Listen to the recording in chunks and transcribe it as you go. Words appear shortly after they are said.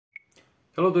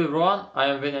Hello to everyone, I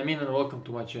am Benjamin and welcome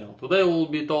to my channel. Today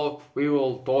we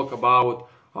will talk about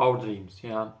our dreams,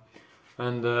 yeah.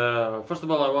 And first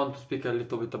of all, I want to speak a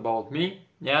little bit about me,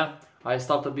 yeah. I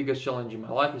start the biggest challenge in my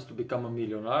life is to become a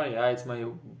millionaire, yeah. It's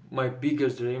my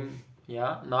biggest dream,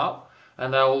 yeah, now.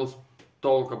 And I will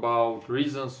talk about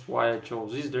reasons why I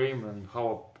chose this dream and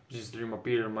how this dream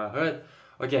appeared in my head.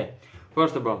 Okay,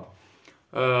 first of all,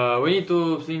 we need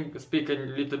to speak a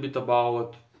little bit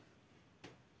about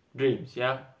dreams,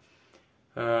 yeah.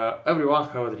 Everyone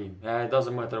have a dream. Yeah, it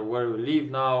doesn't matter where you live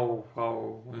now,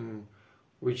 how in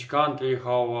which country,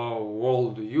 how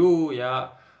old you, yeah,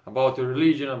 about your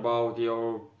religion, about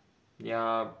your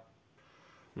yeah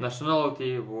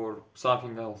nationality or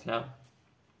something else, yeah.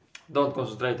 Don't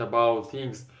concentrate about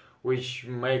things which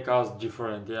make us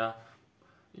different, yeah.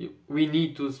 We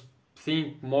need to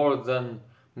think more than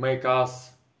make us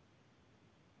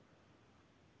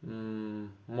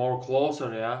more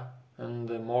closer, yeah, and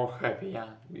more happy, yeah.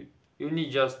 You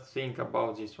need just think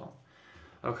about this one,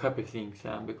 happy things,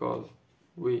 yeah, because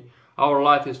our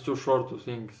life is too short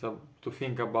to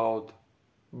think about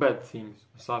bad things,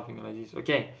 something like this.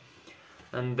 Okay,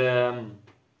 and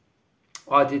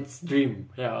what it's dream,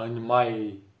 yeah, in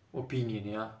my opinion,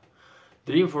 yeah.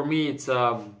 Dream for me it's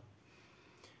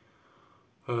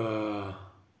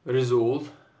result,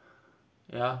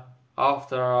 yeah,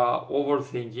 after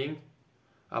overthinking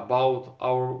about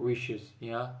our wishes,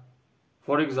 yeah.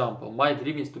 For example, my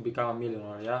dream is to become a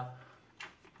millionaire, yeah.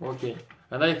 Okay,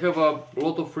 and I have a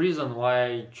lot of reason why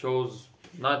I chose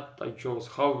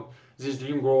how this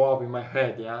dream grow up in my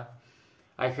head, yeah.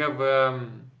 I have,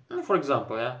 for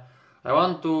example, yeah, I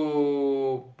want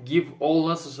to give all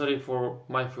necessary for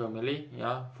my family,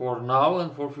 yeah, for now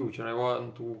and for future. I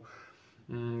want to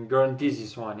guarantee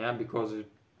this one, yeah, because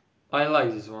I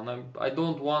like this one. I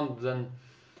don't want then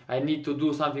I need to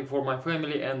do something for my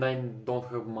family and I don't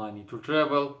have money to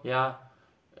travel, yeah.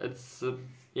 It's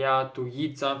yeah, to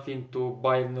eat something, to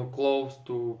buy new clothes,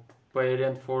 to pay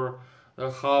rent for a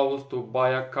house, to buy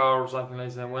a car or something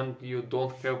like that. When you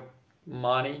don't have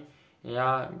money,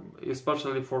 yeah,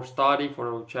 especially for study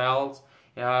for a child,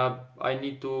 yeah, I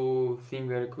need to think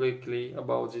very quickly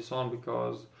about this one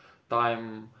because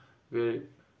time very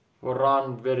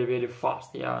run very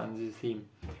fast, yeah, in this thing.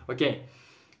 Okay,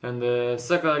 and the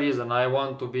second reason I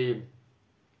want to be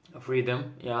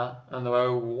freedom, yeah, and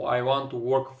I want to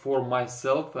work for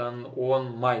myself and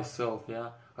on myself, yeah.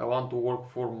 I want to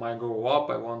work for my grow up,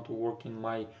 I want to work in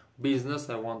my business,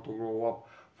 I want to grow up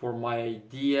for my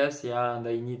ideas, yeah, and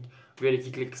I need very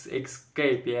quickly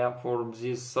escape, yeah, from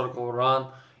this circle run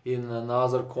in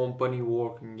another company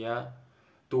working, yeah,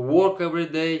 to work every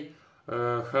day,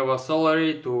 have a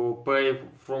salary, to pay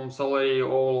from salary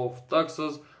all of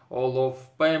taxes, all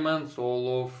of payments,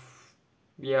 all of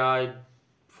yeah,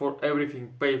 for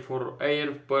everything, pay for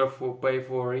air, pay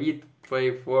for it,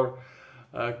 pay for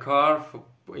car,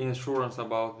 for insurance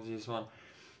about this one,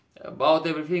 about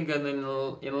everything, and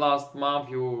in last month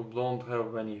you don't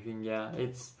have anything, yeah.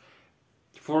 It's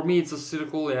for me it's a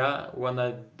circle, yeah,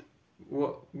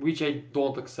 which I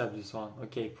don't accept this one.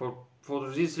 Okay, for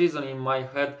this reason in my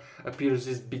head appears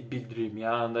this big dream,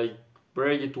 yeah, and I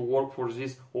ready to work for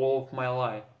this all of my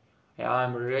life. Yeah,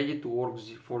 I'm ready to work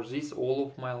for this all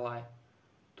of my life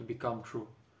to become true,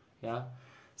 yeah.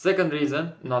 Second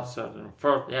reason, not certain.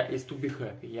 First, yeah, is to be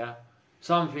happy, yeah.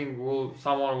 Someone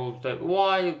will tell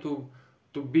why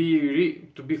to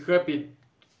be happy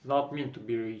not mean to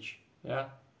be rich, yeah.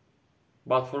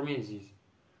 But for me, this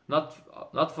not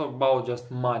for about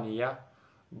just money, yeah,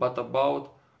 but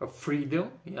about a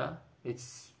freedom, yeah.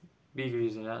 It's big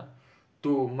reason, yeah,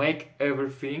 to make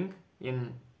everything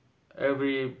in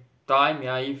every time,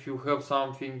 yeah. If you have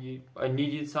something, I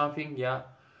needed something, yeah,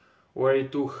 or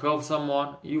to help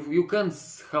someone. You can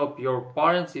help your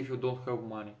parents if you don't have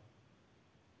money.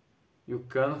 You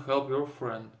can help your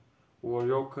friend or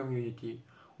your community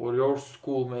or your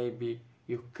school maybe.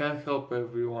 You can help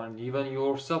everyone, even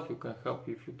yourself you can help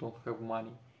if you don't have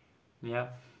money, yeah.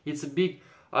 It's a big,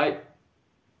 I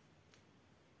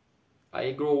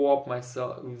grow up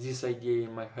myself with this idea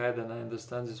in my head and I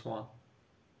understand this one.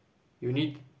 You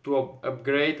need to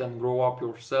upgrade and grow up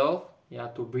yourself, yeah,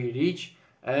 to be rich,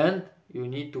 and you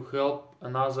need to help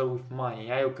another with money,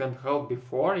 yeah. You can help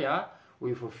before, yeah,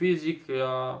 with a physic,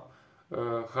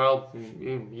 help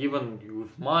even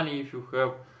with money if you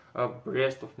have a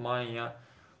rest of money, yeah.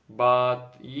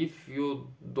 But if you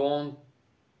don't,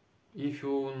 if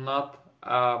you not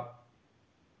a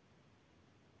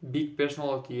big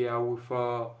personality, yeah, with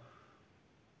a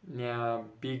yeah,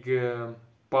 big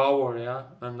power, yeah,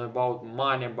 and about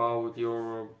money, about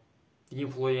your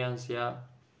influence, yeah,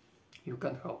 you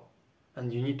can help.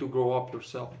 and you need to grow up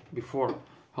yourself before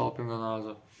helping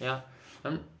another. Yeah,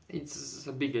 and it's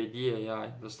a big idea. Yeah, I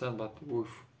understand, but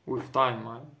with time,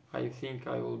 I think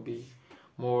I will be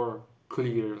more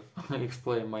clear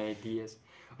explain my ideas.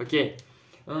 Okay,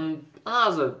 and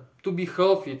another, to be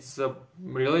healthy, it's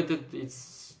related. It's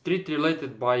street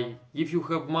related by, if you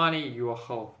have money, you are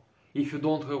healthy. If you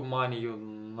don't have money, you're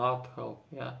not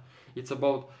healthy. Yeah, it's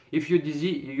about, if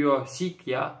you are sick.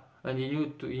 Yeah, and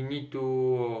you need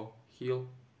to heal.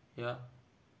 Yeah,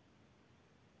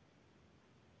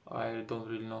 I don't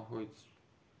really know who it's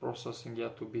processing. Yeah,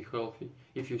 to be healthy.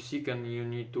 If you're sick and you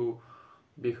need to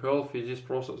be healthy, this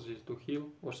process is to heal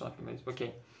or something like this.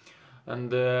 Okay,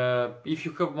 and if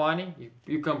you have money,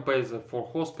 you can pay for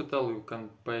hospital, you can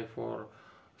pay for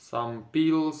some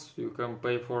pills, you can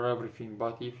pay for everything.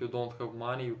 But if you don't have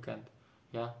money, you can't.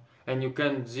 Yeah, and you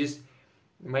can just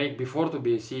make before to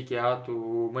be sick. Yeah,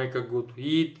 to make a good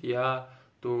eat. Yeah,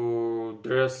 to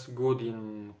dress good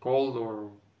in cold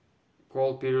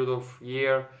period of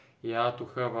year. Yeah, to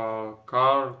have a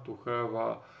car, to have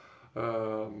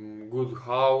a good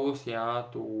house. Yeah,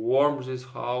 to warm this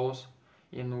house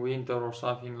in winter or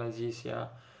something like this. Yeah,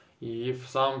 if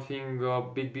something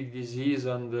big disease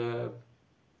and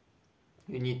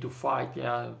you need to fight.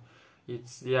 Yeah,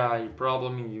 it's, yeah, a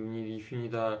problem. If you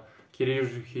need a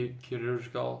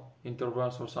chirurgical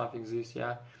intervention or something this.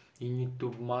 Yeah, you need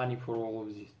to money for all of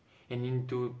this, and you need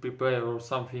to prepare or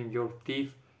something your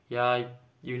teeth. Yeah,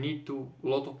 you need to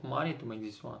lot of money to make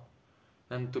this one.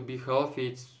 And to be healthy,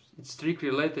 it's strictly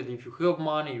related. If you have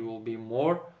money, you will be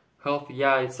more healthy.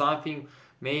 Yeah, it's something,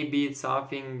 maybe it's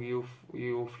something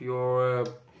if you're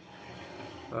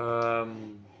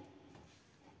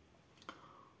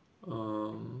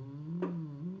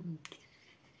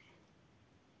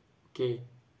okay,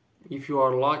 if you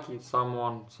are lucky,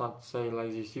 someone say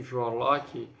like this, if you are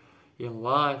lucky in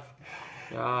life,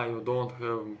 yeah, you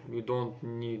don't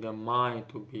need the money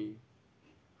to be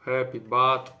happy.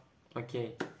 But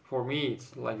okay, for me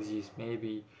it's like this.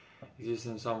 Maybe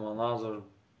existing some another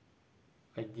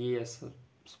ideas,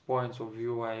 points of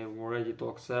view, I am ready to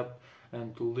accept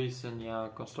and to listen. Yeah,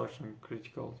 construction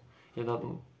critical. Yeah, that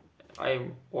I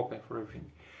am open for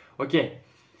everything. Okay,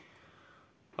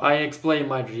 I explain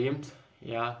my dreams.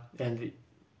 Yeah, and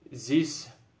these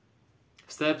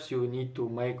steps you need to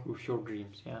make with your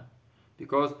dreams. Yeah,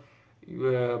 because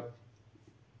you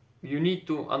need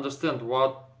to understand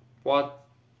what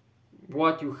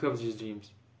you have these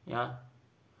dreams. Yeah,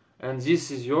 and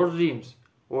this is your dreams,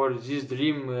 or this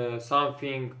dream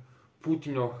something put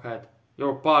in your head,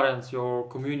 your parents, your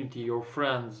community, your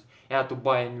friends, yeah, to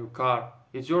buy a new car.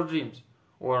 It's your dreams,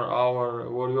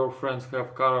 or your friends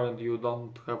have car and you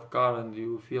don't have car and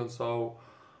you feel so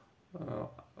uh,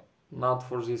 not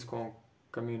for this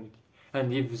community.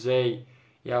 And if they,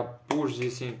 yeah, push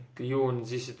this in you in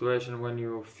this situation when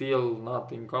you feel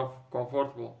not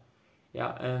comfortable,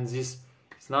 yeah, and this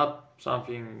is not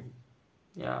something,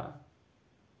 yeah,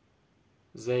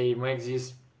 they make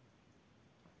this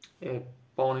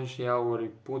punish, yeah, or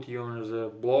put you on the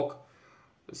block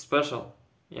special.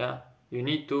 Yeah, you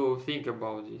need to think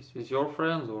about this with your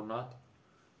friends or not.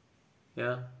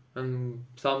 Yeah, and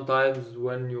sometimes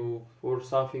when you or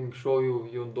something show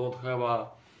you don't have a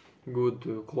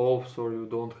good clothes, or you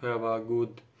don't have a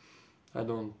good, I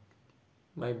don't,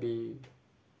 maybe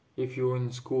if you're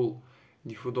in school,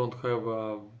 if you don't have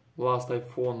a last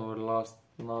iPhone or last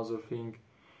another thing.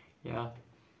 Yeah,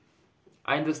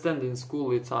 I understand in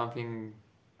school it's something,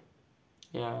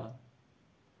 yeah,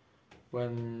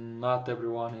 when not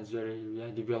everyone is very, yeah,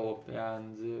 developed,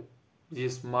 and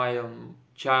this my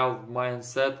child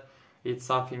mindset, it's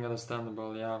something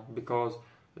understandable. Yeah, because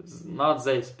it's not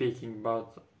they speaking,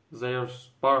 but their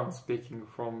parents speaking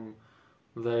from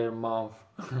their mouth.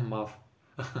 mouth.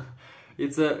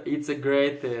 It's a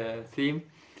great theme.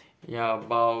 Yeah,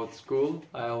 about school.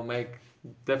 I'll make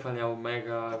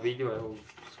a video. I will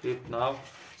script now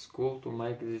school to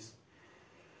make this.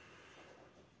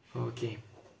 Okay,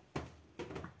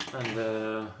 and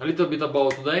a little bit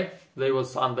about today. Today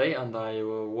was Sunday, and I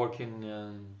was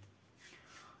working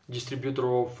distributor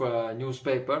of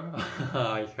newspaper.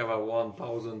 I have a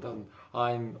 1000 and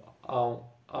ein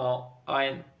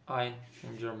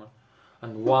in German,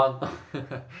 and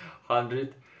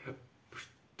 100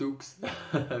 stücks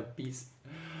piece.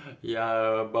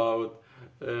 Yeah, about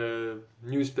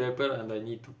newspaper, and I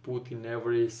need to put in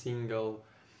every single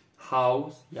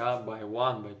house. Yeah, by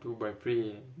 1, by 2, by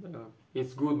 3.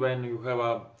 It's good when you have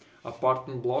a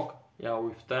apartment block. Yeah,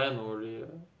 with 10 or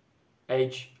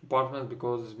H apartment,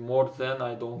 because more 10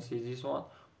 I don't see this one.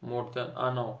 More 10,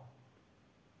 no,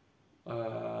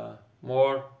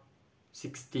 more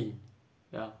 16.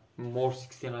 Yeah, more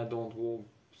 16 I don't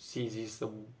see these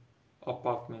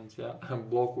apartments, yeah,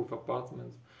 block with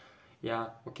apartments. Yeah,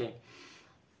 okay.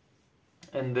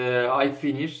 And I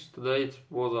finished today. It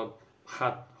was a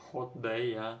hot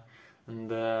day, yeah,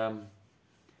 and I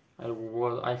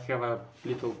have a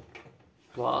little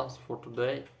plans for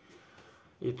today.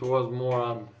 It was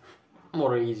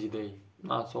more easy day,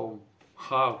 not so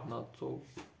hard, not so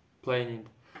planning.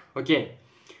 Okay,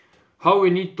 how we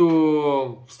need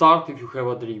to start if you have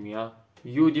a dream, yeah?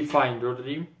 You define your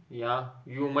dream, yeah?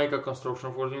 You make a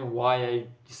construction for dream, why I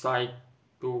decide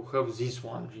to have this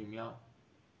one dream, yeah?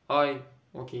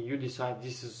 Okay, you decide,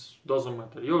 this is, doesn't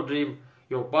matter. Your dream,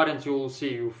 your parents, you will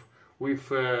see with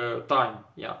time,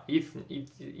 yeah? If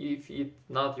it's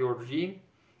not your dream,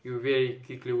 you very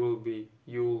quickly will be,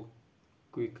 you'll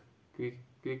quick,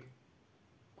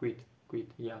 quit,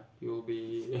 yeah, you'll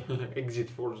be exit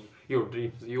for your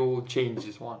dreams, you'll change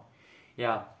this one,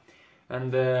 yeah.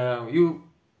 And you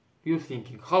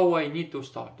thinking how I need to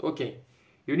start. Okay,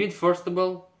 you need first of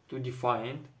all to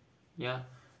define, yeah,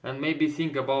 and maybe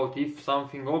think about if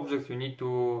something object you need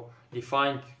to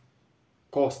define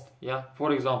cost, yeah.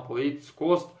 For example, it's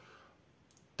cost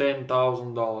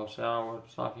 $10,000, yeah, or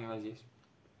something like this.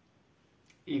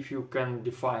 If you can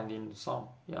define in some,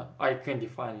 yeah, I can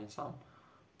define in some.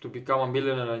 To become a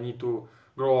millionaire, I need to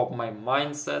grow up my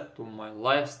mindset, to my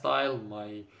lifestyle,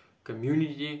 my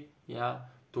community, yeah,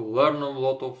 to learn a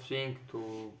lot of things,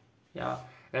 to, yeah,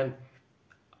 and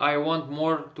I want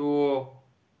more to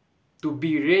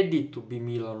be ready to be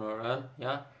millionaire,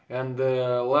 yeah, and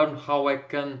learn how I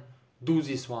can do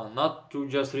this one, not to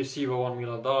just receive $1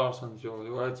 million and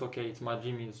so it's okay, it's my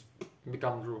dream is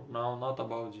become true. Now, not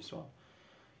about this one.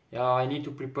 Yeah, I need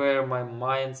to prepare my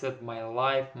mindset, my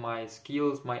life, my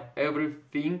skills, my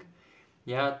everything,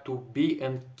 yeah, to be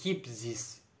and keep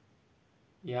this,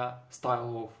 yeah,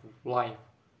 style of life,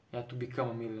 yeah, to become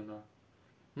a millionaire.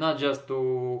 Not just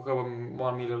to have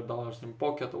 $1 million in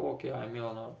pocket. Okay, I'm a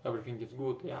millionaire, everything is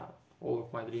good, yeah, all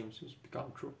of my dreams has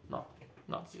become true. No,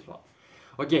 not this one.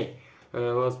 Okay,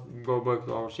 let's go back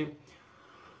to our sim.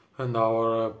 And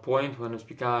our point when we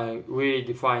speak, we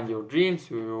define your dreams,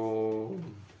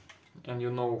 and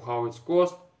you know how it's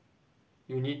cost,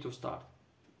 you need to start.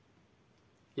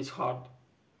 It's hard.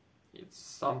 It's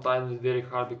sometimes very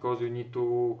hard because you need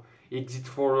to exit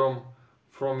from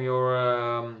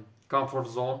your comfort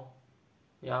zone.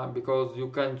 Yeah, because you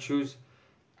can choose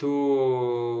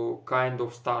to kind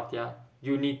of start. Yeah,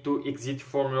 you need to exit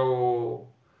from your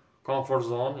comfort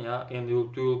zone. Yeah, and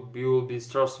you will be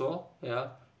stressful. Yeah,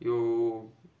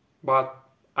 but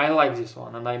I like this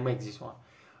one and I make this one.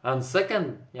 And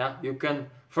second, yeah, you can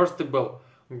first of all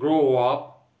grow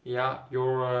up, yeah,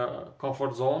 your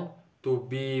comfort zone to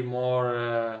be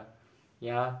more,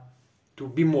 yeah, to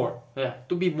be more, yeah,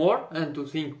 to be more and to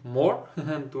think more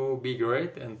and to be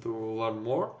great and to learn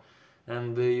more,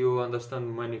 and you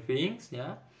understand many things,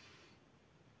 yeah.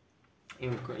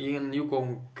 And you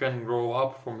can grow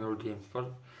up from your dreams.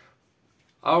 First,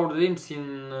 our dreams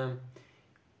in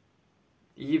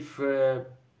if when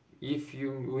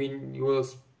you will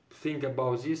think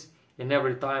about this, and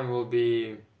every time will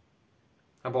be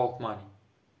about money.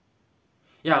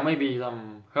 Yeah, maybe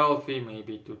I'm healthy,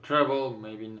 maybe to travel,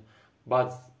 maybe,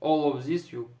 but all of this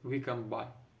we can buy.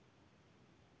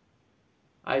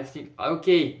 I think,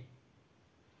 okay,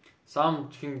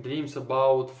 something dreams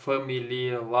about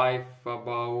family life,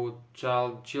 about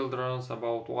children,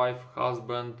 about wife,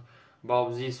 husband,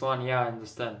 about this one, yeah, I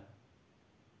understand.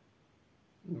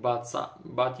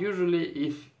 But usually,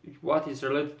 if what is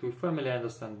related to family, I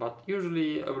understand. But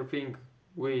usually, everything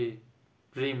we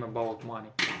dream about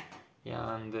money.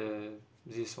 Yeah, and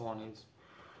this one is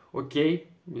okay.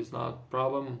 It's not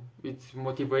problem. It's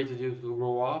motivated you to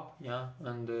grow up. Yeah,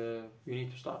 and you need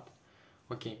to start.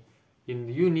 Okay, and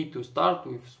you need to start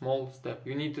with small step.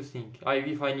 You need to think.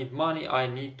 If I need money, I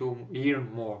need to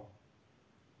earn more.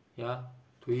 Yeah,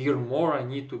 to earn more, I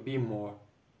need to be more.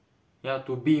 Yeah,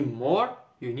 to be more,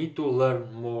 you need to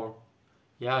learn more.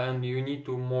 Yeah, and you need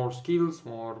to more skills,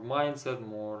 more mindset,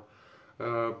 more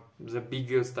the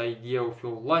biggest idea of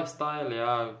your lifestyle.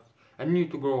 Yeah, and you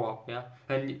need to grow up. Yeah,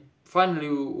 and finally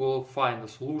you will find a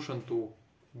solution to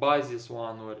buy this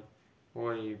one,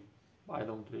 or I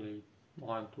don't really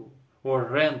want to, or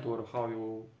rent, or how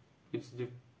you. It's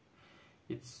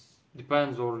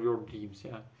depends on your dreams.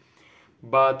 Yeah,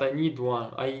 but I need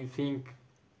one. I think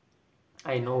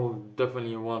I know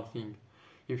definitely one thing.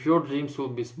 If your dreams will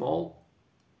be small,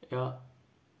 yeah,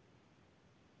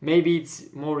 maybe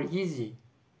it's more easy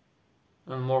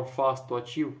and more fast to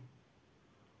achieve.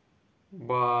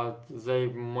 But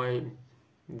they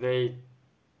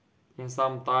in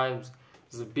sometimes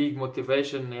the big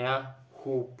motivation, yeah,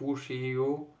 who push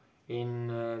you in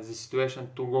the situation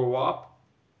to grow up.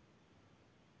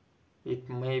 It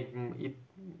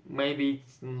maybe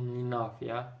it's enough,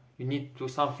 yeah. You need to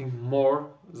something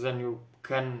more than you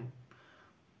can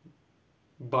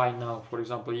buy now. For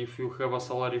example, if you have a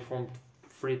salary from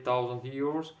 3,000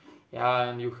 euros, yeah,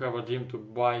 and you have a dream to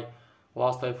buy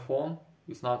last iPhone,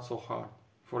 it's not so hard.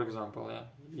 For example, yeah,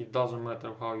 it doesn't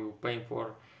matter how you pay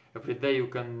for every day. You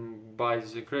can buy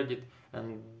the credit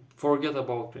and forget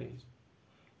about credits.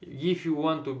 If you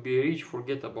want to be rich,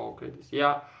 forget about credits.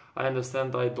 Yeah, I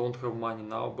understand I don't have money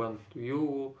now, but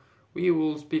we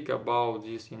will speak about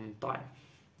this in time.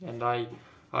 And I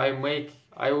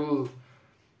will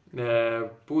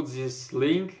put this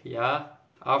link, yeah,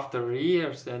 after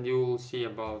years, and you will see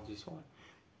about this one.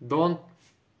 Don't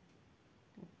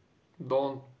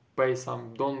buy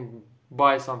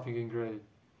something in credit.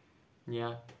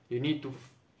 Yeah, you need to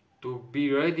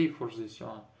be ready for this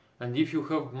one. And if you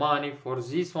have money for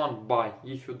this one, buy.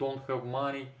 If you don't have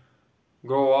money,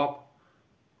 grow up,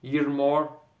 earn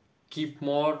more, keep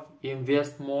more,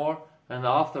 invest more, and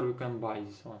after you can buy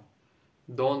this one.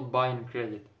 Don't buy in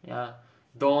credit, yeah.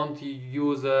 Don't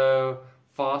use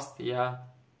fast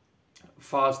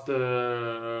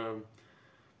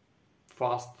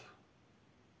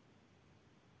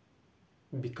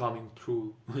becoming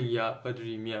true. Yeah, a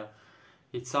dream, yeah.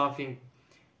 It's something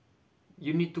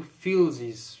you need to feel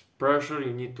this pressure,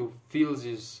 you need to feel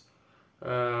this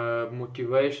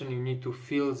motivation, you need to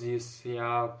feel this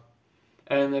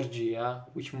energy,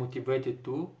 which motivated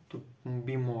to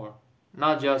be more.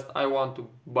 Not just I want to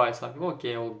buy something,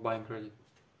 okay, I will buy in credit.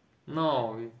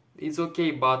 No, it's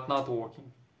okay, but not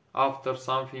working. After if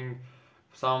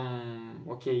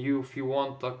you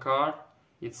want a car,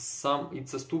 it's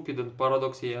a stupid and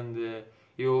paradoxy, and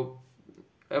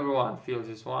everyone feels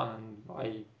this one, and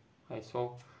I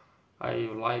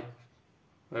like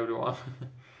everyone.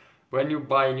 When you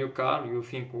buy a new car, you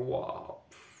think, wow,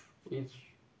 it's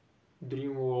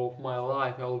dream of my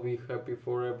life, I'll be happy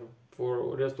forever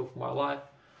for the rest of my life.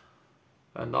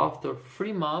 And after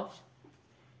 3 months,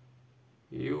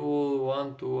 you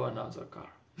want to another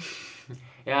car.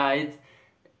 Yeah,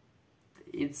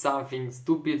 it's something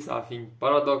stupid, something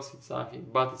paradox, it's something,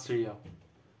 but it's real.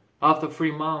 After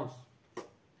 3 months,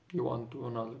 you want to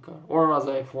another car, or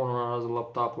another iPhone, or another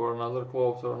laptop, or another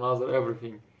clothes, or another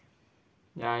everything.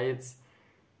 Yeah,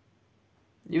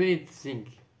 you need to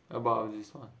think about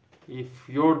this one. If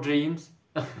your dreams,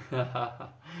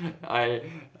 I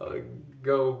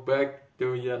go back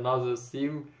to another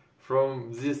theme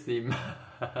from this theme.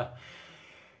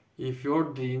 If your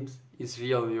dreams is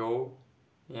real,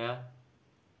 yeah,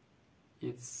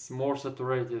 it's more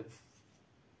saturated.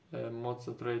 More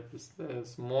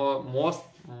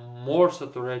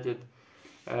saturated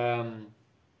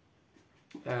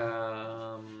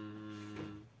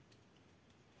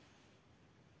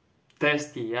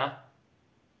tasty, yeah,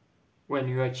 when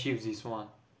you achieve this one,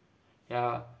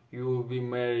 yeah, you will be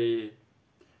very,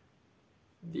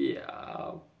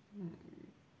 yeah,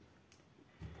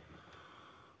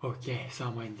 okay,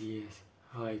 some ideas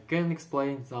I can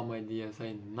explain, some ideas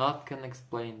I not can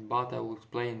explain, but I will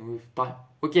explain with time.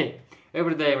 Okay,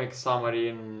 every day I make a summary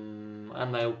and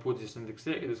I will put this in the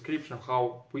description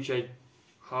how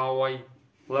I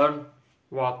learn,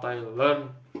 what I learn,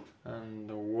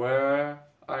 and where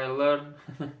I learn.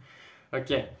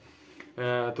 Okay,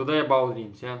 today about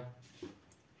dreams, yeah.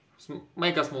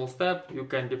 Make a small step, you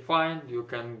can define, you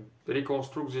can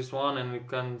reconstruct this one, and you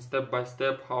can step by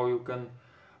step how you can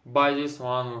buy this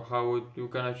one, or how you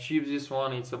can achieve this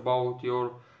one. It's about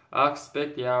your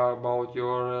aspect, yeah, about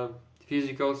your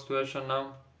physical situation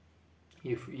now.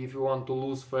 If you want to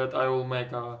lose fat, I will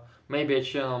make maybe a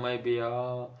channel, maybe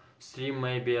a stream,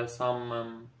 maybe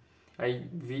some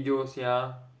videos,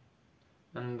 yeah.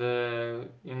 And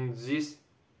in this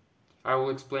I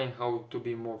will explain how to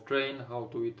be more trained, how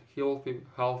to eat healthy,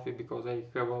 because I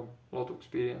have a lot of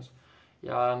experience,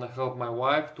 yeah, and I help my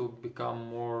wife to become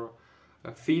more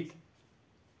fit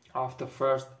after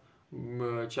first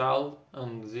child,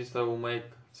 and this I will make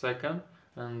second,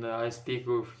 and I speak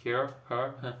with her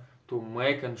to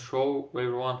make and show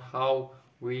everyone how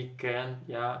we can,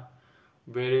 yeah,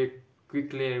 very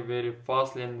quickly, very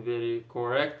fastly, and very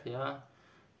correct, yeah,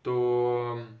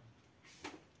 to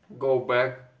go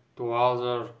back to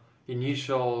other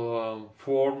initial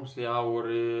forms, yeah,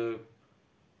 or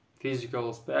physical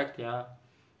aspect, yeah.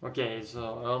 Okay, it's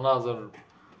another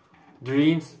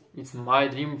dreams. It's my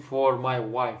dream for my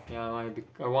wife, yeah.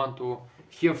 I want to.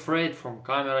 He afraid from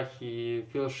camera. He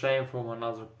feels shame from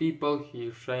another people.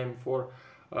 He shame for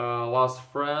lost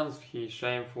friends, he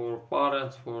shame for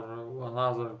parents, for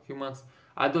another humans.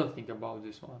 I don't think about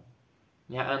this one.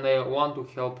 Yeah, and I want to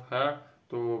help her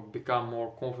to become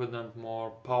more confident, more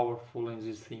powerful in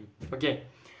this theme. Okay,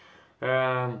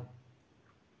 um,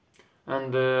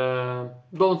 and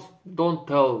don't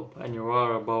tell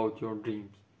anyone about your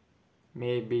dreams.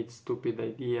 Maybe it's stupid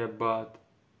idea, but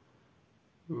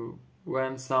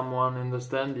when someone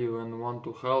understands you and want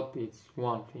to help, it's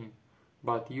one thing.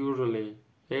 But usually,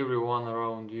 everyone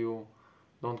around you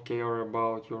don't care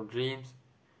about your dreams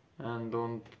and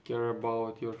don't care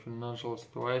about your financial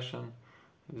situation.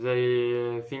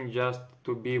 They think just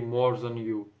to be more than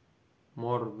you,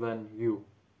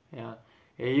 Yeah,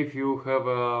 if you have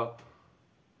a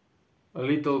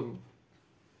little,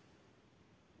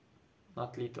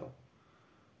 not little,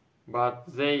 but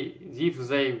if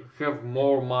they have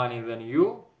more money than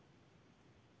you,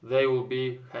 they will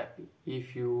be happy.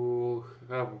 If you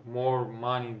have more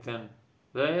money than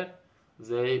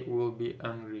they will be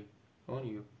angry on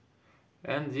you.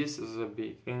 And this is a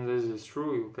big, and this is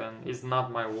true. You can, it's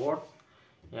not my word.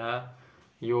 Yeah,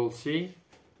 you'll see.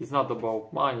 It's not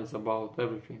about money, it's about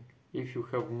everything. If you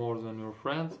have more than your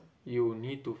friends, you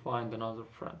need to find another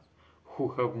friends who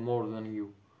have more than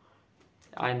you.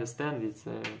 I understand it's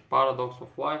a paradox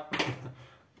of life.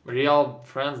 Real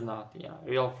friends not, yeah.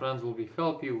 Real friends will be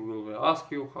help you, will ask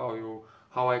you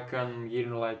how I can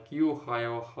learn like you,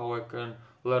 how I can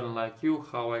learn like you,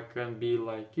 how I can be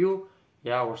like you,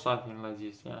 yeah, or something like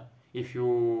this, yeah. If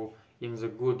you in the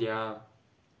good, yeah,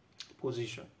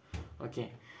 position.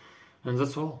 Okay, and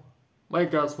that's all.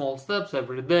 Make small steps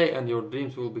every day and your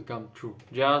dreams will become true.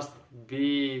 Just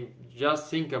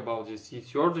think about this.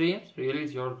 It's your dreams, really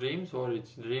it's your dreams, or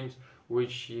it's dreams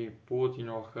which you put in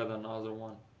your head another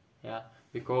one. Yeah,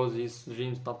 because these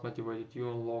dreams not motivated you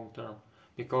in long term.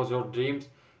 Because your dreams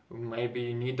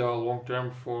maybe need a long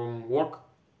term from work.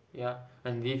 Yeah,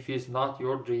 and if it's not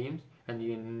your dreams and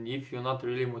if you're not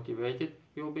really motivated,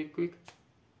 you'll be quit.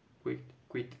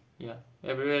 Yeah,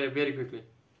 very quickly.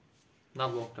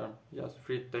 Not long term, just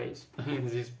 3 days in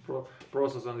this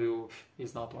process, and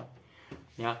it's not one.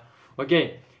 Yeah,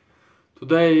 okay.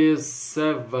 Today is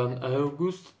 7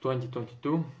 August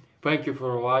 2022. Thank you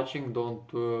for watching. Don't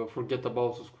forget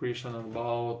about subscription and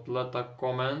about let a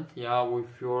comment, yeah, with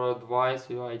your advice,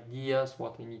 your ideas,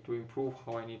 what I need to improve,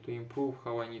 how I need to improve,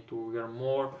 how I need to learn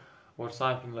more, or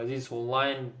something like this.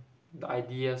 Online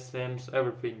ideas, themes,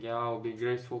 everything. Yeah, I'll be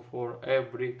grateful for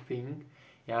everything.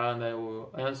 Yeah, and I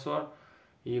will answer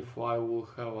if I will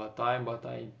have a time, but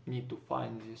I need to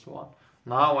find this one.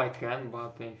 Now I can,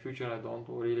 but in future I don't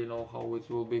really know how it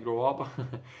will be grow up.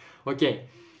 Okay,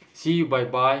 see you, bye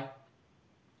bye,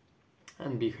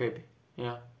 and be happy.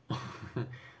 Yeah,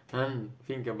 and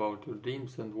think about your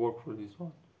dreams and work for this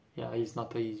one. Yeah, it's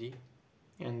not easy,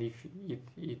 and if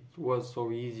it was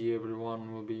so easy,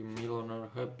 everyone will be millionaire,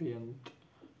 happy, and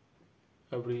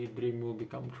every dream will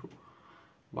become true.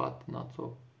 But not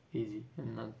so easy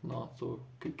and not so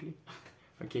quickly.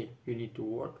 Okay, you need to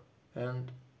work, and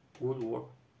good work.